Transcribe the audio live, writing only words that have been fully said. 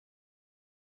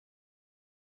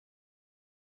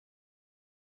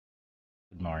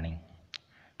Morning.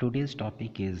 Today's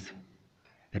topic is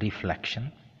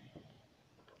reflection,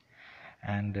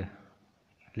 and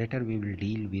later we will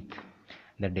deal with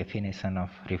the definition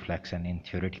of reflection in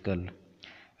theoretical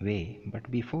way. But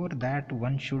before that,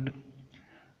 one should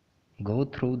go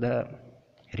through the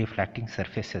reflecting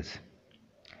surfaces,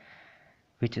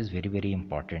 which is very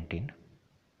important in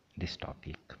this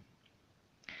topic.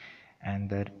 And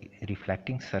the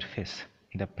reflecting surface,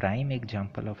 the prime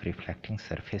example of reflecting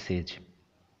surface is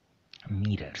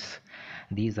mirrors.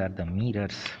 These are the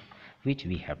mirrors which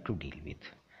we have to deal with.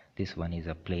 This one is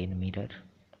a plane mirror.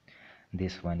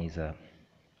 This one is a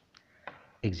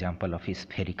example of a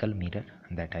spherical mirror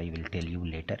that I will tell you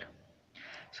later.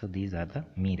 So these are the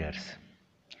mirrors.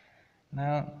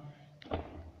 Now,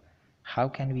 how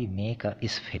can we make a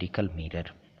spherical mirror?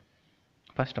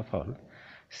 First of all,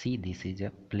 see, this is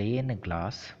a plain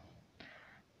glass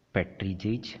Petri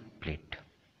plate.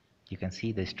 You can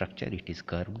see the structure, it is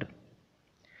curved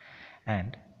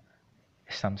and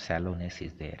some shallowness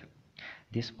is there.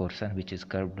 This portion which is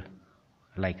curved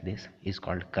like this is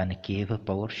called concave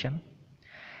portion,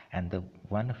 and the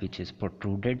one which is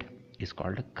protruded is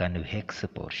called convex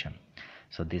portion.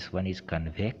 So this one is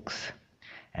convex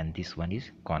and this one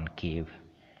is concave.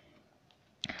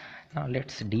 Now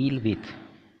let's deal with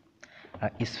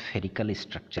a spherical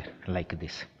structure like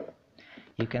this.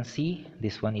 You can see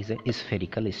this one is a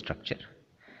spherical structure.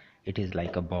 It is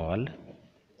like a ball,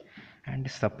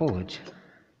 and suppose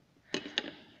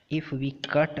if we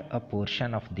cut a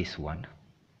portion of this one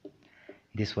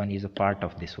is a part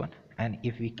of this one, and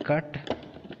if we cut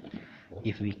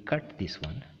this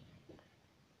one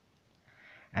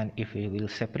and if we will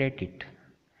separate it,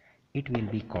 it will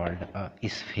be called a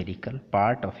spherical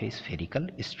part of a spherical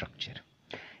structure.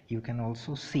 You can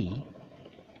also see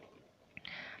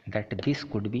that this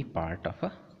could be part of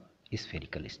a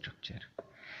spherical structure.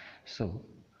 So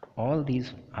all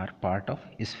these are part of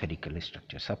a spherical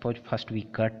structure. Suppose first we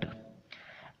cut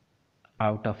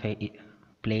out of a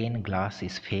plain glass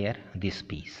sphere this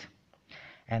piece,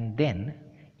 and then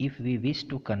if we wish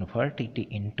to convert it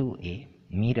into a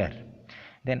mirror,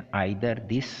 then either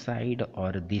this side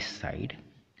or this side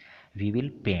we will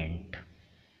paint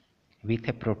with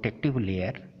a protective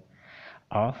layer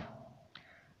of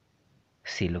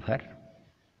silver,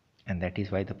 and that is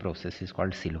why the process is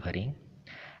called silvering,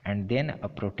 and then a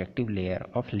protective layer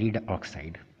of lead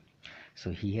oxide. So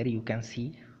here you can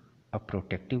see a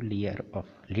protective layer of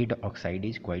lead oxide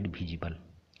is quite visible.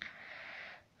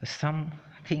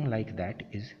 Something like that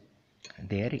is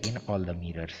there in all the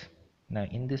mirrors. Now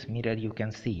in this mirror you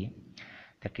can see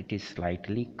that it is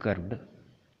slightly curved,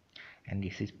 and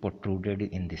this is protruded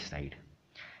in this side,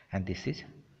 and this is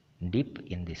deep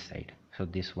in this side. So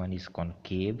this one is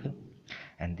concave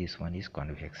and this one is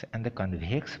convex, and the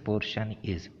convex portion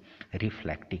is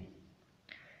reflecting.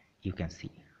 You can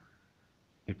see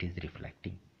it is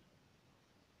reflecting.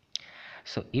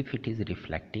 So if it is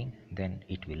reflecting, then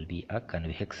it will be a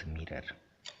convex mirror.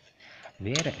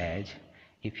 Whereas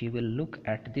if you will look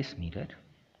at this mirror,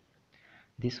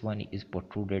 this one is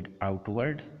protruded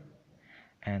outward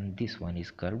and this one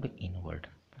is curved inward.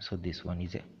 So this one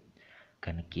is a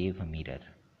concave mirror.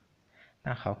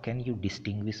 Now how can you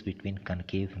distinguish between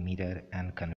concave mirror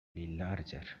and convex?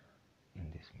 Larger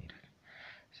in this mirror.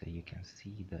 So you can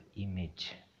see the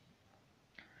image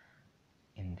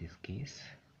in this case,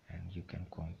 and you can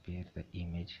compare the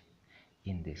image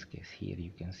in this case. Here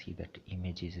you can see that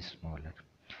image is smaller.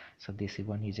 So this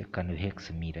one is a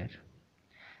convex mirror,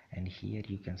 and here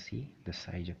you can see the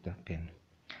size of the pen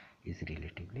is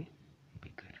relatively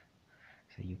bigger.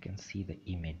 So you can see the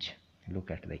image. Look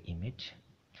at the image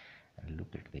and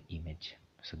look at the image.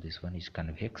 So this one is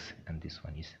convex and this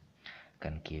one is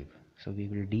concave. So we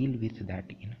will deal with that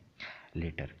in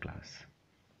later class.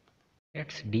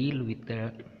 Let's deal with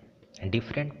the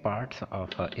different parts of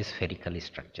a spherical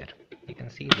structure. You can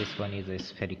see this one is a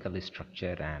spherical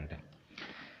structure, and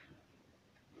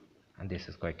this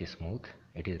is quite smooth.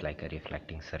 It is like a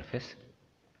reflecting surface.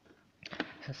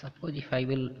 So suppose if I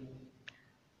will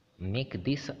make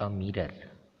this a mirror,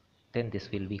 then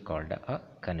this will be called a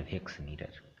convex mirror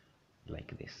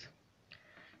like this,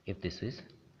 if this is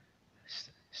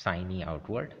shiny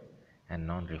outward and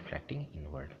non-reflecting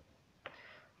inward.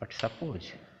 But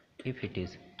suppose if it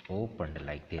is opened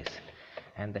like this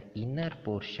and the inner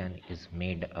portion is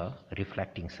made a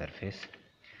reflecting surface,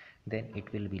 then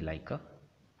it will be like a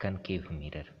concave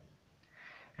mirror,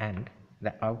 and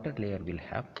the outer layer will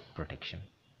have protection.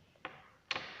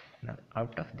 Now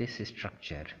out of this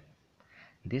structure,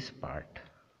 this part,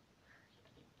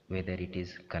 whether it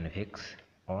is convex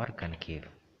or concave,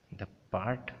 the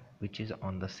part which is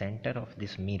on the center of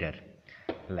this mirror,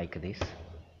 like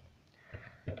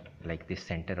this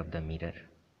center of the mirror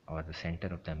or the center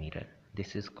of the mirror.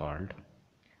 This is called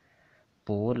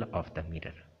pole of the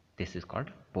mirror. This is called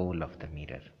pole of the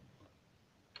mirror.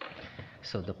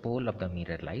 So the pole of the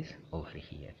mirror lies over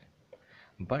here.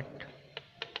 But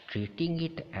treating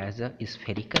it as a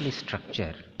spherical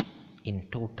structure in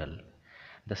total,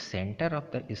 the center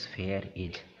of the sphere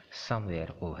is somewhere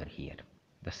over here.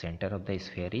 The center of the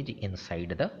sphere is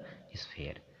inside the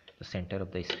sphere. The center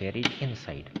of the sphere is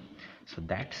inside. So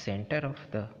that center of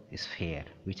the sphere,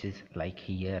 which is like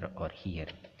here or here,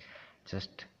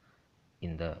 just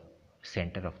in the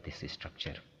center of this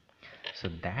structure, so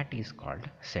that is called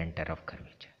center of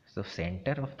curvature. So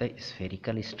center of the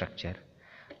spherical structure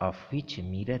of which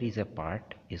mirror is a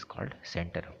part is called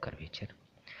center of curvature.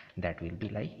 That will be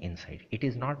lie inside. It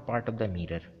is not part of the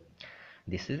mirror.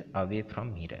 This is away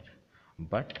from mirror.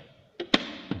 But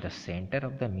the center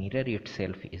of the mirror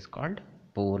itself is called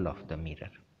pole of the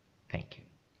mirror. Thank you.